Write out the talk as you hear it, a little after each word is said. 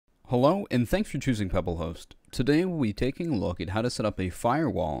Hello, and thanks for choosing PebbleHost. Today we'll be taking a look at how to set up a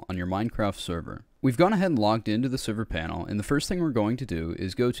firewall on your Minecraft server. We've gone ahead and logged into the server panel, and the first thing we're going to do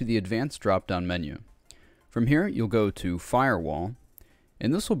is go to the Advanced drop-down menu. From here, you'll go to Firewall,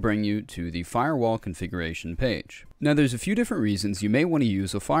 and this will bring you to the Firewall Configuration page. Now there's a few different reasons you may want to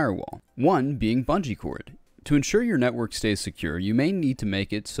use a firewall. One being bungee cord. To ensure your network stays secure, you may need to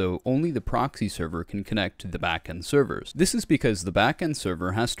make it so only the proxy server can connect to the backend servers. This is because the backend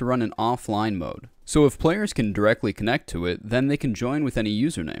server has to run in offline mode. So if players can directly connect to it, then they can join with any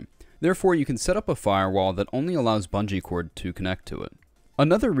username. Therefore, you can set up a firewall that only allows bungee cord to connect to it.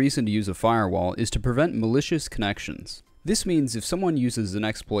 Another reason to use a firewall is to prevent malicious connections. This means if someone uses an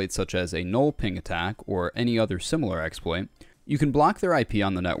exploit such as a null ping attack or any other similar exploit, you can block their IP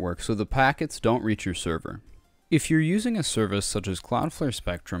on the network so the packets don't reach your server. If you're using a service such as Cloudflare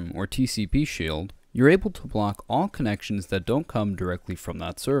Spectrum or TCP Shield, you're able to block all connections that don't come directly from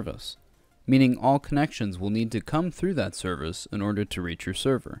that service, meaning all connections will need to come through that service in order to reach your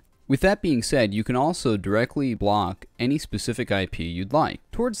server. With that being said, you can also directly block any specific IP you'd like.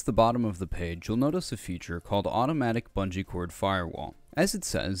 Towards the bottom of the page, you'll notice a feature called Automatic Bungee Cord Firewall. As it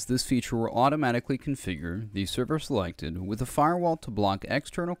says, this feature will automatically configure the server selected with a firewall to block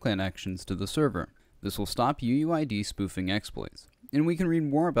external connections to the server. This will stop UUID spoofing exploits, and we can read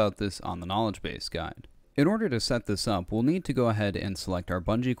more about this on the knowledgebase guide. In order to set this up, we'll need to go ahead and select our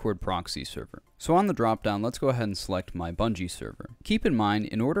bungee cord proxy server. So on the drop-down, let's go ahead and select my bungee server. Keep in mind,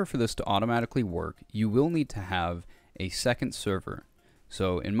 in order for this to automatically work, you will need to have a second server.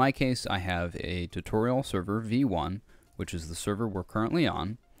 So in my case, I have a tutorial server v1, which is the server we're currently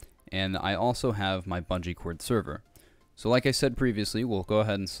on, and I also have my bungee cord server. So like I said previously, we'll go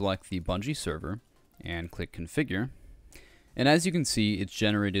ahead and select the bungee server and click configure. And as you can see, it's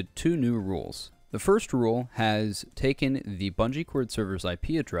generated two new rules. The first rule has taken the bungee cord server's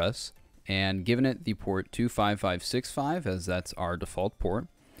IP address and given it the port 25565, as that's our default port,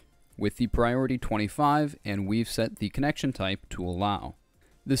 with the priority 25, and we've set the connection type to allow.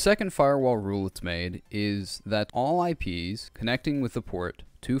 The second firewall rule it's made is that all IPs connecting with the port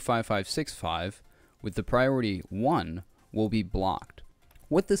 25565 with the priority 1 will be blocked.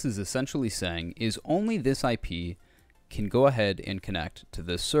 What this is essentially saying is only this IP can go ahead and connect to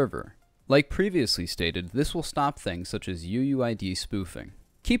this server. Like previously stated, this will stop things such as UUID spoofing.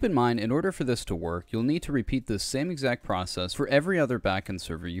 Keep in mind, in order for this to work, you'll need to repeat this same exact process for every other backend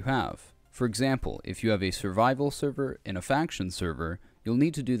server you have. For example, if you have a survival server and a faction server, you'll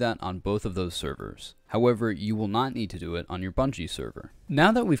need to do that on both of those servers. However, you will not need to do it on your bungee server.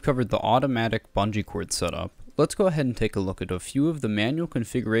 Now that we've covered the automatic bungee cord setup, let's go ahead and take a look at a few of the manual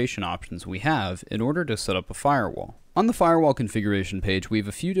configuration options we have in order to set up a firewall. On the firewall configuration page, we have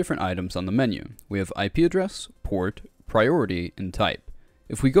a few different items on the menu. We have IP address, port, priority, and type.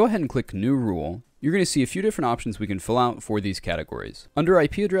 If we go ahead and click New Rule, you're going to see a few different options we can fill out for these categories. Under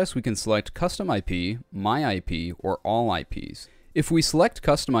IP address, we can select Custom IP, My IP, or All IPs. If we select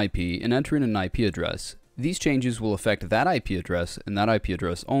Custom IP and enter in an IP address, these changes will affect that IP address and that IP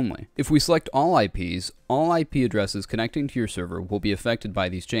address only. If we select all IPs, all IP addresses connecting to your server will be affected by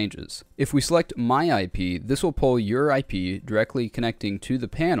these changes. If we select My IP, this will pull your IP directly connecting to the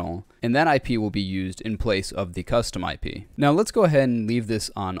panel, and that IP will be used in place of the custom IP. Now let's go ahead and leave this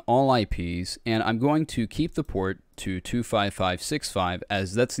on all IPs, and I'm going to keep the port to 25565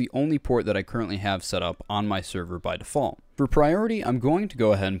 as that's the only port that I currently have set up on my server by default. For priority, I'm going to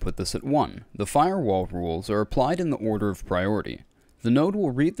go ahead and put this at 1. The firewall rules are applied in the order of priority. The node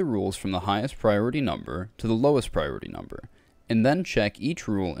will read the rules from the highest priority number to the lowest priority number, and then check each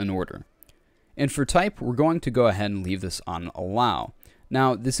rule in order. And for type, we're going to go ahead and leave this on allow.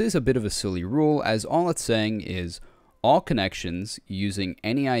 Now, this is a bit of a silly rule, as all it's saying is all connections using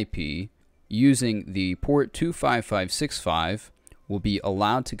any IP using the port 25565 will be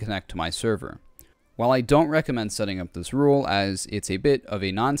allowed to connect to my server. While I don't recommend setting up this rule as it's a bit of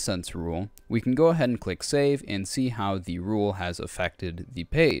a nonsense rule, we can go ahead and click save and see how the rule has affected the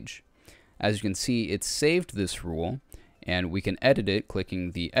page. As you can see, it's saved this rule, and we can edit it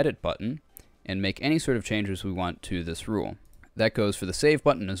clicking the edit button and make any sort of changes we want to this rule. That goes for the save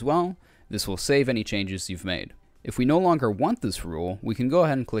button as well. This will save any changes you've made. If we no longer want this rule, we can go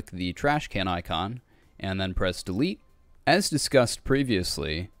ahead and click the trash can icon and then press delete. As discussed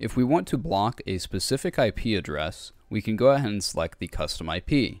previously, if we want to block a specific IP address, we can go ahead and select the custom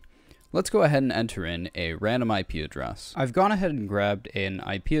IP. Let's go ahead and enter in a random IP address. I've gone ahead and grabbed an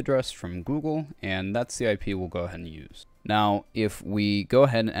IP address from Google, and that's the IP we'll go ahead and use. Now, if we go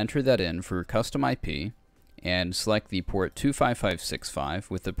ahead and enter that in for custom IP and select the port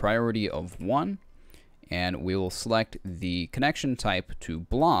 25565 with the priority of 1, and we will select the connection type to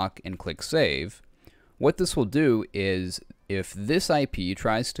block and click save. What this will do is if this IP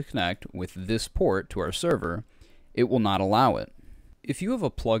tries to connect with this port to our server, it will not allow it. If you have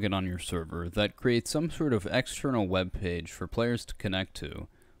a plugin on your server that creates some sort of external web page for players to connect to,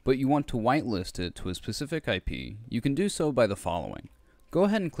 but you want to whitelist it to a specific IP, you can do so by the following. Go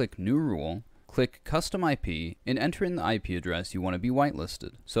ahead and click New Rule, click Custom IP, and enter in the IP address you want to be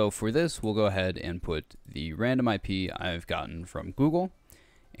whitelisted. So for this, we'll go ahead and put the random IP I've gotten from Google,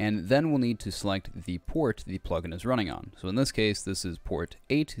 and then we'll need to select the port the plugin is running on. So in this case, this is port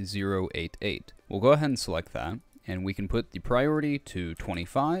 8088. We'll go ahead and select that, and we can put the priority to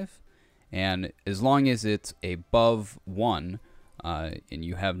 25, and as long as it's above 1, and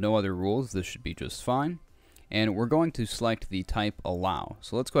you have no other rules, this should be just fine. And we're going to select the type allow.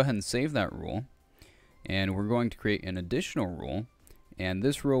 So let's go ahead and save that rule, and we're going to create an additional rule, and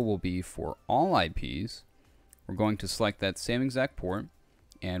this rule will be for all IPs. We're going to select that same exact port,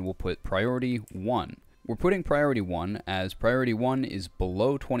 and we'll put priority 1. We're putting priority 1 as priority 1 is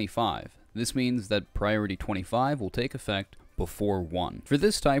below 25. This means that priority 25 will take effect before 1. For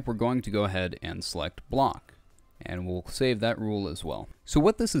this type, we're going to go ahead and select block, and we'll save that rule as well. So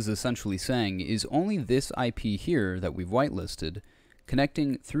what this is essentially saying is only this IP here that we've whitelisted,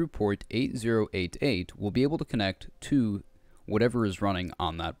 connecting through port 8088, will be able to connect to whatever is running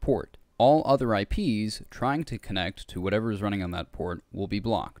on that port. All other IPs trying to connect to whatever is running on that port will be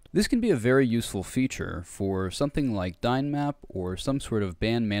blocked. This can be a very useful feature for something like Dynmap or some sort of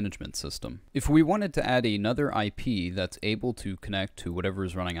ban management system. If we wanted to add another IP that's able to connect to whatever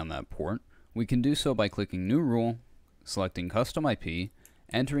is running on that port, we can do so by clicking New Rule, selecting Custom IP,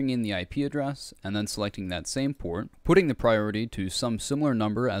 entering in the IP address, and then selecting that same port, putting the priority to some similar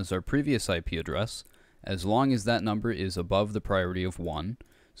number as our previous IP address, as long as that number is above the priority of 1.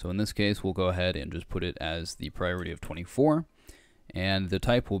 So in this case, we'll go ahead and just put it as the priority of 24, and the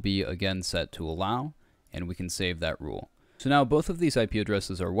type will be again set to allow, and we can save that rule. So now both of these IP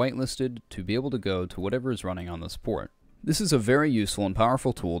addresses are whitelisted to be able to go to whatever is running on this port. This is a very useful and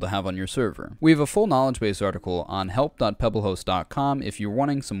powerful tool to have on your server. We have a full knowledge base article on help.pebblehost.com if you're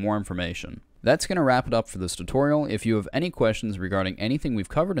wanting some more information. That's going to wrap it up for this tutorial. If you have any questions regarding anything we've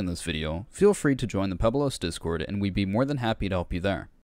covered in this video, feel free to join the PebbleHost Discord, and we'd be more than happy to help you there.